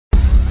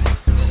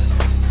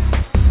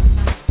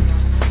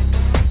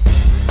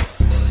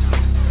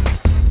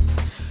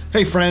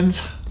Hey friends,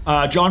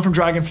 John from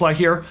Dragonfly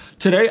here.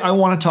 Today I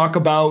want to talk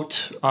about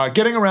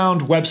getting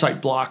around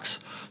website blocks.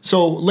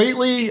 So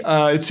lately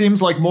it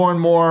seems like more and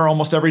more,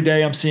 almost every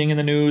day I'm seeing in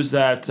the news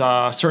that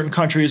certain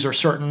countries or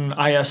certain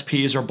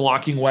ISPs are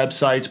blocking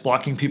websites,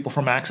 blocking people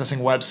from accessing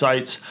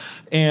websites.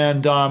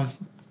 And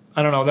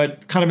I don't know,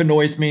 that kind of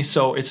annoys me.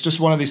 So it's just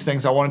one of these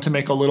things. I wanted to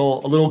make a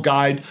little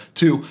guide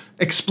to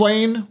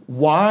explain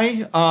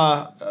why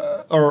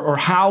or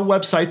how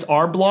websites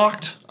are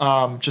blocked,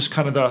 just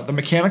kind of the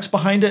mechanics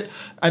behind it,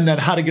 and then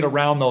how to get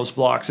around those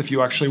blocks if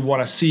you actually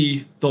want to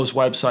see those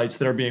websites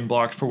that are being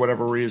blocked for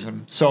whatever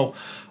reason. So,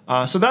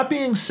 so that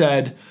being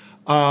said,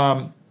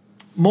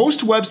 most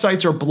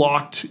websites are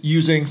blocked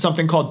using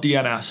something called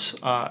DNS,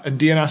 and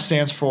DNS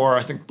stands for,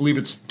 I believe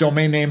it's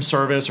domain name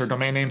service or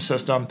domain name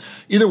system.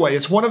 Either way,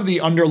 it's one of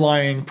the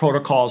underlying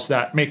protocols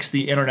that makes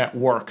the internet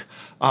work.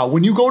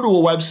 When you go to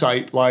a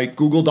website like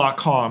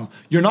google.com,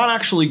 you're not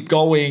actually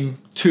going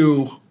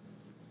to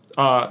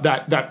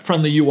that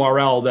friendly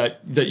URL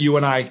that you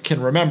and I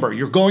can remember.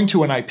 You're going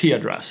to an IP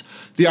address.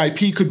 The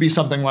IP could be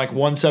something like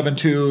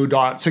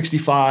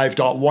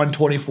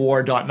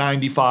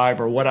 172.65.124.95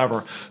 or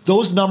whatever.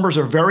 Those numbers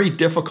are very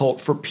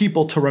difficult for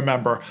people to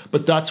remember,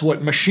 but that's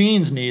what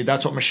machines need.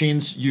 That's what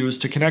machines use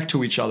to connect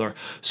to each other.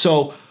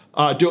 So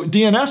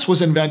DNS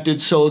was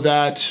invented so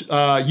that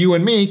you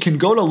and me can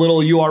go to little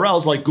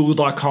URLs like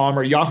google.com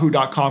or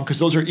yahoo.com because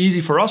those are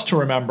easy for us to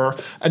remember,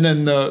 and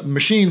then the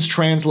machines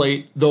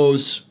translate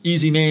those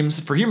easy names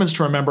for humans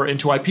to remember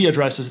into IP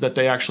addresses that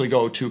they actually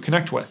go to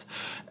connect with.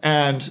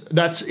 And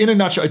that's, in a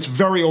nutshell, it's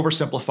very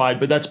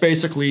oversimplified, but that's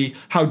basically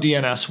how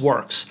DNS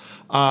works.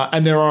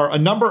 And there are a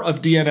number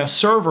of DNS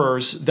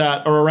servers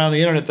that are around the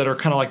internet that are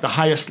kind of like the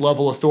highest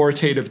level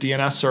authoritative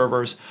DNS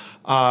servers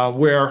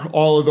where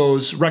all of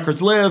those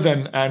records live.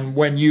 And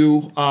when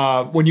you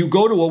go to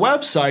a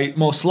website,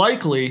 most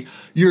likely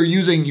you're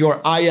using your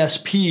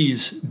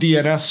ISP's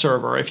DNS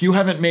server. If you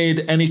haven't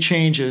made any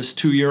changes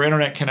to your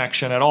internet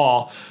connection at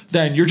all,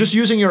 then you're just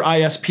using your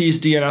ISP's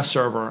DNS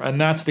server. And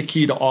that's the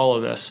key to all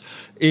of this,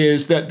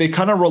 is that they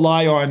kind of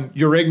rely on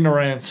your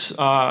ignorance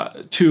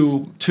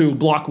to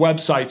block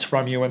websites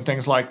from you and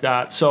things like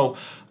that. So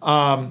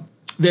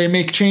they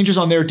make changes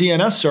on their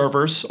DNS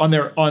servers, on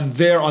the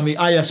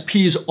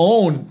ISP's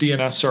own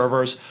DNS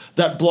servers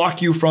that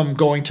block you from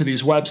going to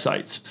these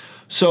websites.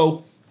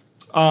 So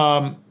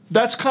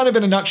that's kind of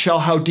in a nutshell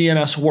how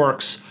DNS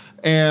works.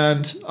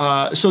 And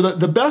so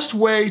the best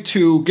way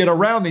to get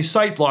around these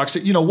site blocks,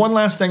 one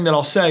last thing that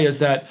I'll say is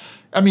that,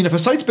 I mean, if a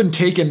site's been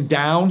taken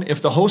down,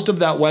 if the host of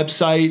that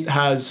website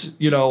has,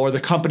 or the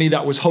company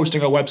that was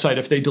hosting a website,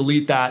 if they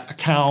delete that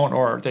account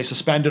or they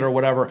suspend it or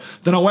whatever,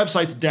 then a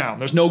website's down.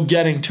 There's no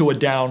getting to a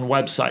down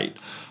website.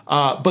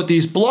 But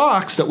these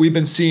blocks that we've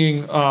been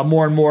seeing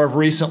more and more of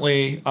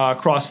recently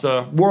across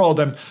the world,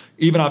 and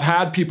even I've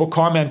had people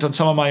comment on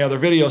some of my other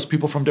videos,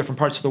 people from different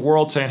parts of the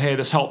world saying, hey,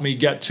 this helped me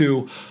get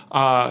to,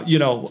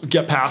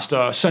 get past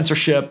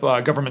censorship,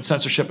 government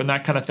censorship and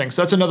that kind of thing.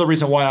 So that's another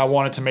reason why I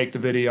wanted to make the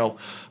video.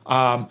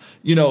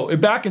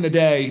 Back in the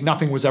day,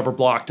 nothing was ever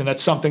blocked, and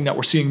that's something that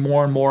we're seeing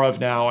more and more of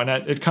now, and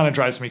it kind of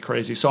drives me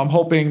crazy. So I'm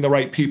hoping the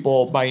right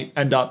people might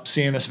end up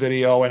seeing this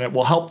video and it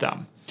will help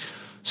them.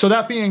 So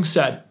that being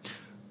said,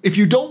 if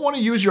you don't want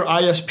to use your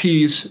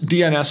ISP's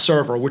DNS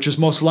server, which is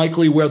most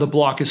likely where the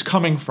block is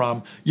coming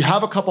from, you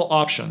have a couple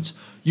options.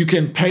 You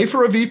can pay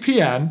for a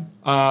VPN,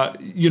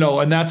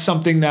 and that's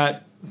something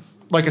that,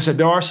 like I said,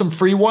 there are some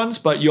free ones,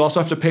 but you also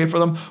have to pay for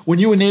them. When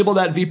you enable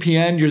that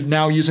VPN, you're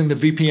now using the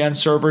VPN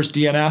server's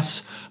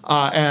DNS,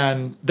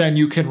 and then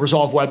you can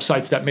resolve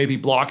websites that may be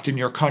blocked in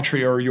your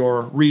country or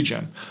your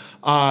region.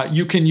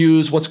 You can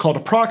use what's called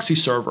a proxy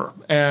server,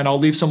 and I'll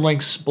leave some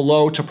links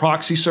below to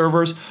proxy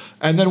servers.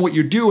 And then what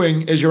you're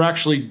doing is you're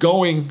actually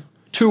going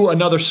to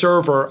another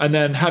server and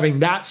then having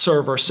that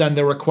server send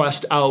the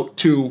request out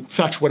to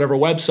fetch whatever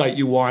website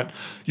you want.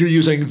 You're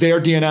using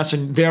their DNS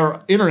and their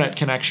internet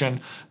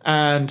connection,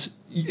 and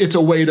it's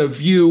a way to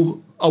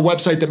view a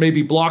website that may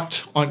be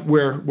blocked on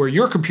where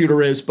your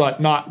computer is, but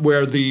not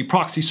where the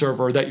proxy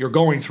server that you're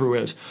going through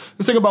is.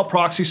 The thing about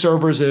proxy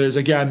servers is,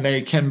 again,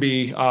 they can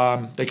be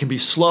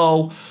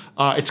slow.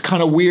 It's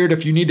kind of weird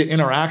if you need to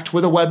interact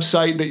with a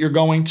website that you're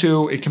going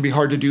to. It can be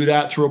hard to do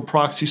that through a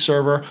proxy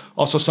server.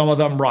 Also, some of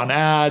them run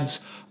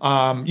ads.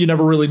 You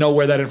never really know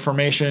where that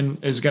information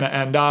is going to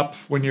end up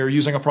when you're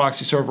using a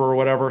proxy server or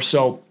whatever.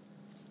 So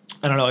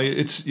I don't know,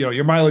 it's,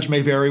 your mileage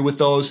may vary with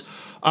those.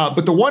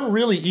 But the one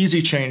really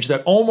easy change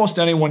that almost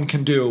anyone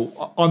can do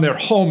on their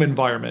home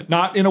environment,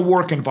 not in a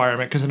work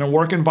environment, because in a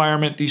work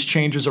environment, these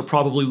changes are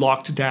probably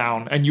locked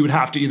down, and you would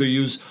have to either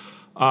use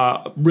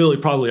really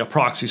probably a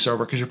proxy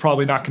server, because you're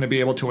probably not going to be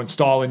able to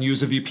install and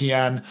use a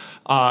VPN.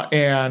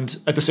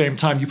 And at the same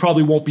time, you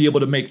probably won't be able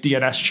to make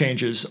DNS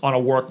changes on a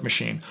work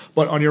machine.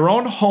 But on your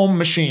own home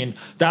machine,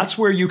 that's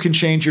where you can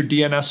change your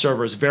DNS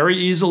servers very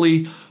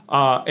easily,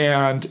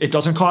 and it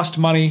doesn't cost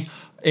money,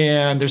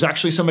 and there's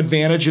actually some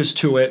advantages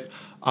to it.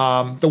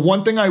 The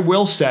one thing I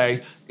will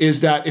say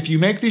is that if you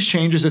make these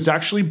changes, it's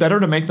actually better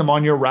to make them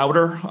on your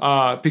router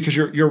because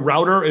your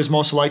router is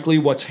most likely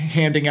what's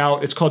handing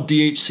out. It's called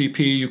DHCP.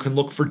 You can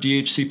look for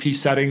DHCP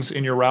settings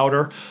in your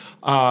router.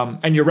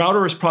 And your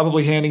router is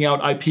probably handing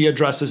out IP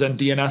addresses and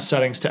DNS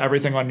settings to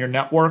everything on your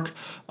network.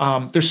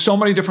 There's so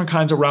many different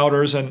kinds of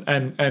routers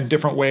and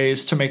different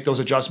ways to make those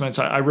adjustments.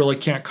 I really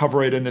can't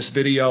cover it in this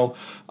video,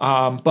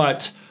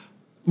 but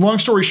long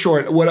story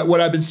short, what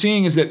I've been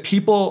seeing is that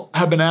people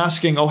have been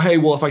asking, oh, hey,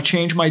 well, if I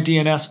change my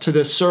DNS to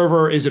this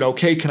server, is it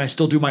okay? Can I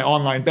still do my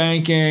online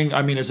banking?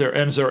 I mean, is there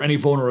any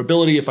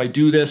vulnerability if I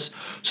do this?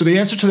 So the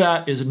answer to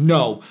that is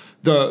no.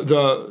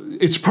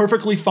 It's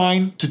perfectly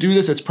fine to do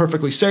this. It's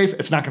perfectly safe.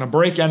 It's not going to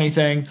break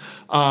anything.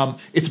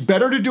 It's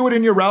better to do it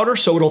in your router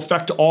so it'll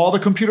affect all the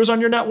computers on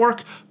your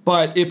network.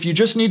 But if you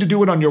just need to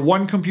do it on your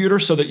one computer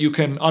so that you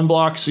can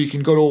unblock, so you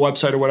can go to a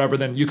website or whatever,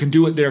 then you can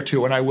do it there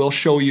too. And I will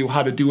show you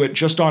how to do it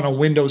just on a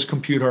Windows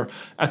computer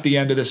at the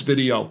end of this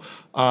video.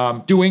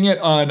 Doing it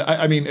on,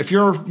 I mean, if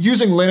you're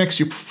using Linux,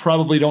 you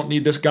probably don't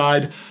need this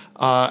guide.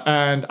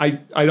 And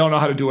I don't know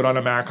how to do it on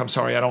a Mac. I'm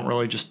sorry, I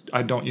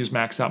don't use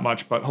Macs that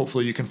much, but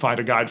hopefully you can find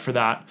a guide for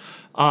that.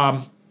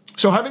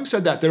 So having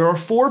said that, there are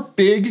 4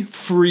 big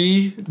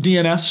free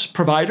DNS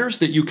providers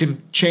that you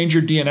can change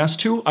your DNS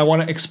to. I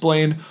want to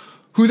explain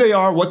who they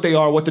are, what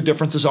the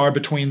differences are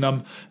between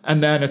them.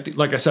 And then,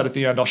 like I said, at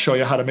the end, I'll show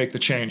you how to make the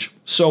change.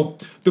 So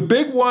the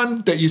big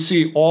one that you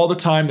see all the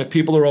time that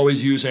people are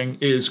always using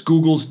is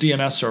Google's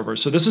DNS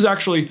servers. So this is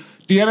actually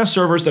DNS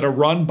servers that are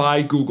run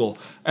by Google.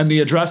 And the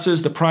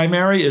addresses, the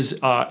primary is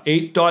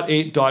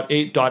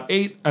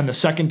 8.8.8.8, and the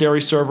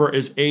secondary server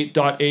is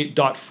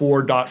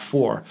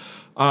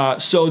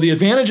 8.8.4.4. So the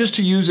advantages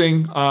to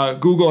using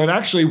Google, and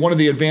actually one of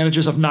the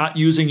advantages of not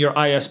using your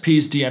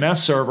ISP's DNS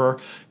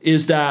server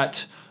is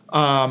that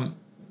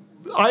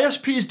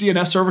ISP's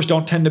DNS servers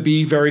don't tend to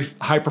be very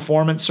high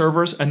performance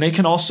servers, and they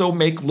can also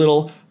make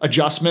little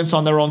adjustments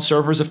on their own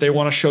servers if they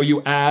want to show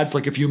you ads.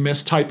 Like if you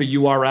mistype a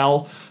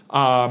URL,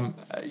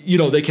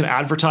 they can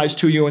advertise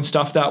to you and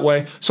stuff that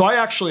way. So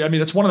I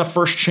mean, it's one of the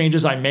first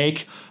changes I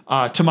make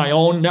to my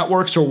own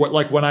networks, or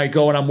like when I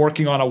go and I'm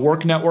working on a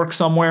work network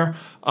somewhere,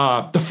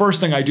 the first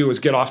thing I do is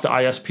get off the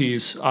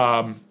ISP's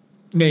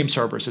name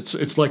servers.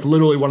 It's like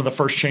literally one of the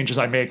first changes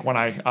I make when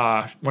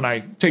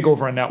I take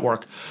over a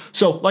network.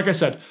 So like I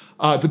said,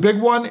 the big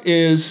one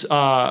is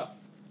Google.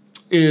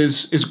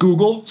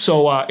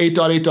 So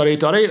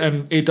 8.8.8.8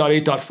 and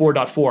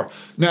 8.8.4.4.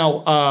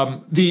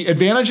 Now the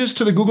advantages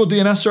to the Google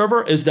DNS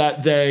server is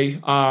that they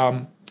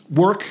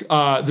work.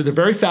 They're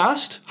very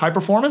fast, high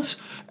performance,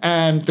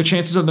 and the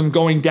chances of them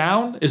going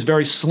down is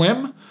very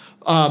slim.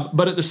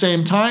 But at the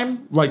same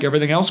time, like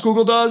everything else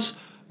Google does,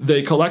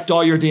 they collect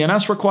all your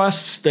DNS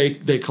requests.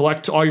 They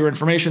collect all your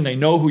information. They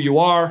know who you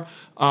are.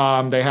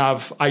 They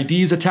have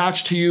IDs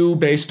attached to you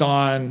based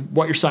on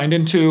what you're signed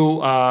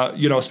into,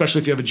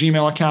 especially if you have a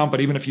Gmail account.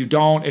 But even if you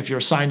don't, if you're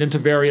signed into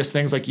various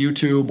things like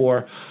YouTube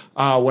or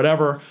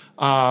whatever,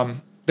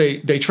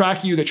 they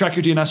track you. They track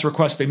your DNS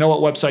requests. They know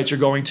what websites you're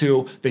going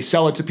to. They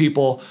sell it to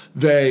people.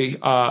 They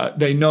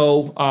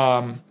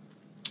know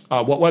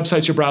what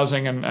websites you're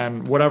browsing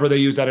and whatever they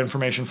use that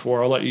information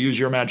for. I'll let you use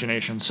your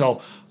imagination.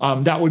 So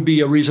that would be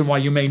a reason why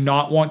you may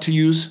not want to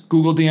use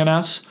Google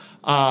DNS.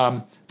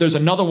 There's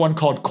another one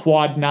called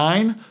Quad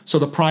 9. So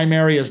the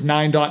primary is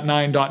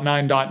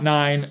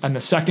 9.9.9.9 and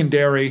the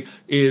secondary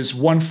is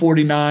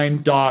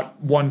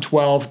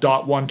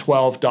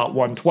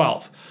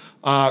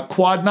 149.112.112.112.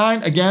 Quad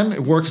 9, again,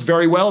 it works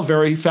very well,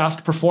 very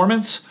fast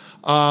performance.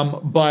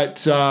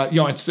 But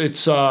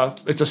it's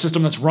a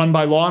system that's run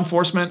by law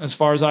enforcement as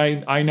far as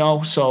I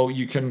know, so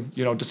you can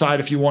decide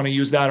if you want to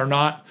use that or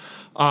not.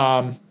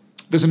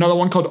 There's another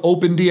one called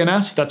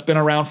OpenDNS that's been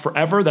around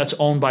forever, that's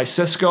owned by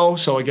Cisco,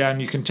 so again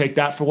you can take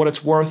that for what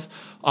it's worth.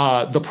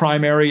 The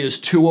primary is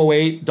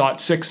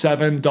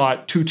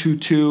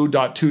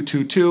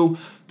 208.67.222.222.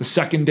 The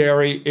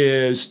secondary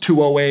is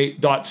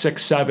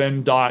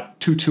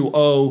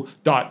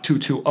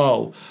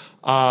 208.67.220.220.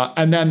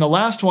 And then the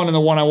last one, and the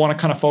one I want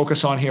to kind of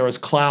focus on here, is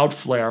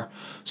Cloudflare.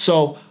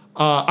 So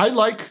I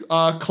like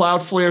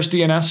Cloudflare's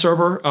DNS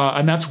server,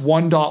 and that's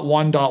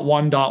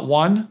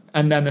 1.1.1.1,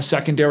 and then the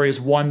secondary is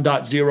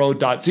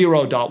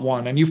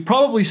 1.0.0.1. And you've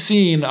probably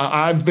seen,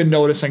 I've been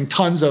noticing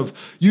tons of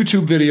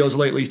YouTube videos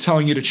lately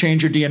telling you to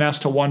change your DNS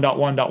to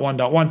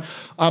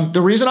 1.1.1.1.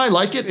 The reason I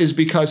like it is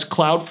because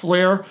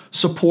Cloudflare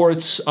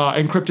supports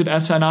encrypted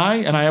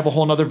SNI, and I have a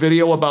whole other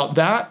video about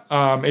that,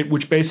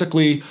 which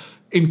basically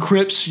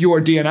encrypts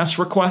your DNS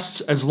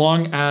requests as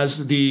long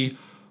as the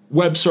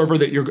web server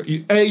that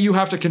you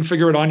have to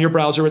configure it on your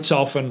browser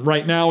itself. And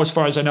right now, as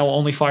far as I know,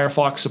 only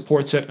Firefox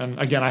supports it. And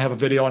again, I have a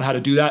video on how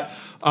to do that.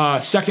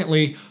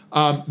 Secondly,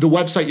 the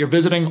website you're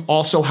visiting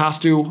also has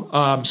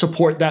to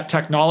support that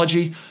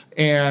technology.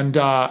 And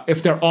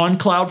if they're on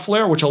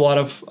Cloudflare, which a lot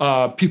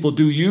of people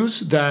do use,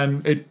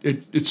 then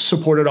it's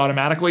supported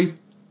automatically.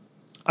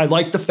 I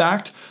like the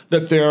fact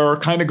that they're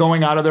kind of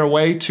going out of their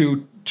way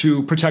to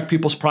protect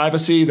people's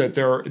privacy, that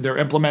they're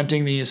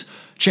implementing these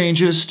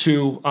changes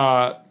to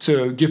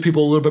give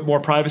people a little bit more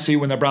privacy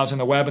when they're browsing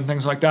the web and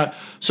things like that.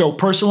 So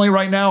personally,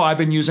 right now, I've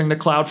been using the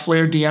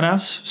Cloudflare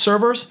DNS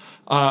servers,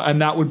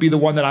 and that would be the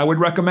one that I would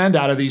recommend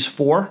out of these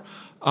four.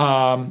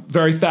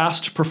 Very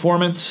fast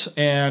performance,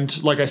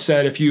 and like I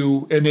said, if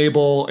you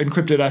enable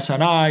encrypted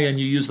ESNI and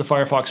you use the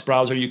Firefox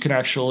browser, you can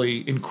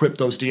actually encrypt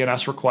those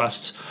DNS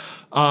requests.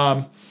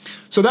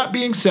 So that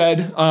being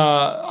said,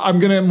 I'm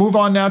going to move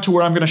on now to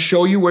where I'm going to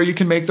show you where you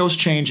can make those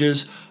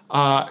changes.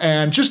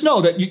 And just know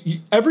that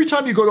every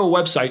time you go to a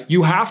website,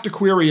 you have to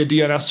query a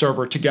DNS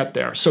server to get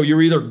there. So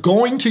you're either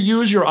going to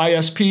use your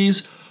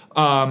ISP's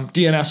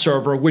DNS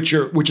server, which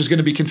is going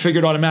to be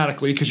configured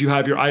automatically because you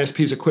have your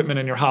ISP's equipment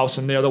in your house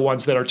and they're the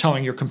ones that are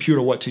telling your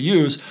computer what to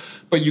use.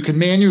 But you can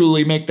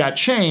manually make that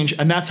change,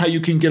 and that's how you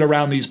can get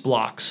around these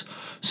blocks.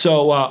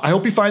 So I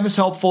hope you find this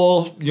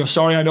helpful.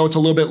 Sorry, I know it's a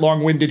little bit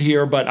long-winded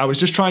here, but I was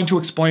just trying to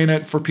explain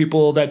it for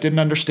people that didn't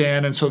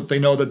understand, and so that they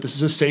know that this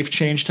is a safe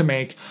change to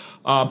make.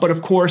 But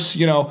of course,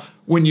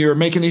 when you're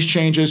making these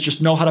changes,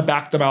 just know how to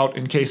back them out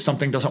in case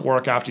something doesn't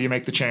work after you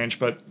make the change,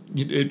 but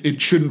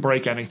it shouldn't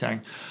break anything.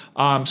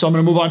 So I'm going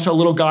to move on to a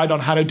little guide on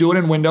how to do it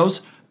in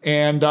Windows,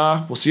 and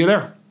we'll see you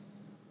there.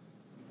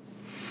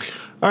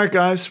 All right,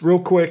 guys, real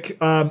quick,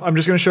 I'm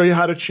just going to show you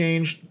how to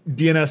change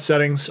DNS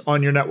settings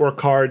on your network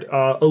card.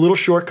 A little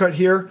shortcut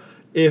here,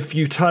 if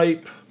you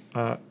type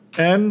ncpa.cpl,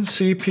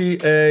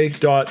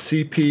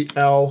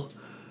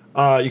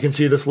 you can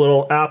see this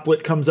little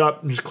applet comes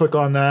up, and just click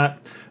on that.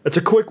 It's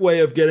a quick way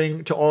of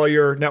getting to all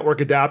your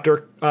network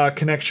adapter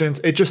connections.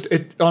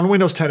 On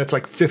Windows 10, it's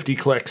like 50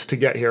 clicks to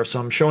get here,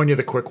 so I'm showing you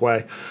the quick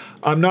way.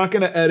 I'm not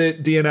going to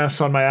edit DNS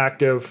on my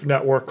active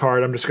network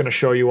card. I'm just going to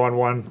show you on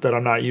one that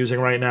I'm not using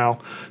right now.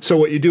 So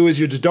what you do is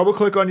you just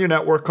double-click on your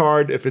network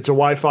card. If it's a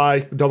Wi-Fi,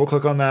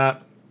 double-click on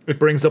that. It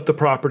brings up the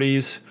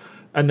properties,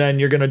 and then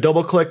you're going to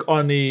double-click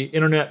on the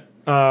Internet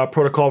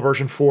Protocol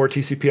version 4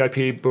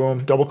 TCP/IP.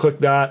 Boom, double-click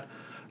that.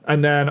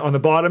 And then on the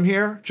bottom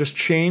here, just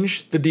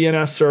change the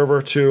DNS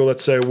server to,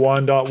 let's say,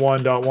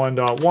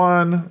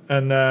 1.1.1.1,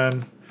 and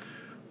then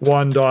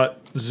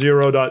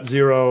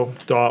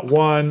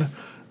 1.0.0.1,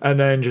 and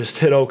then just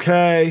hit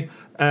OK,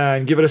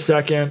 and give it a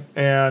second,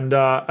 and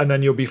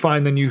then you'll be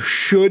fine. Then you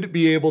should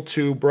be able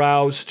to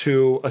browse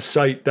to a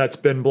site that's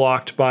been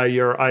blocked by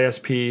your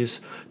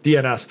ISP's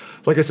DNS.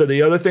 Like I said,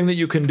 the other thing that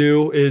you can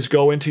do is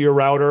go into your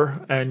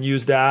router and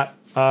use that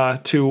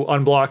to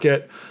unblock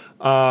it,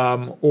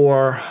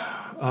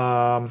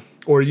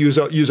 or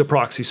use a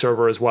proxy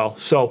server as well.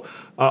 So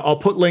I'll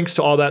put links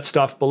to all that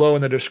stuff below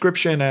in the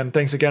description, and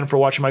thanks again for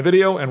watching my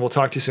video, and we'll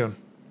talk to you soon.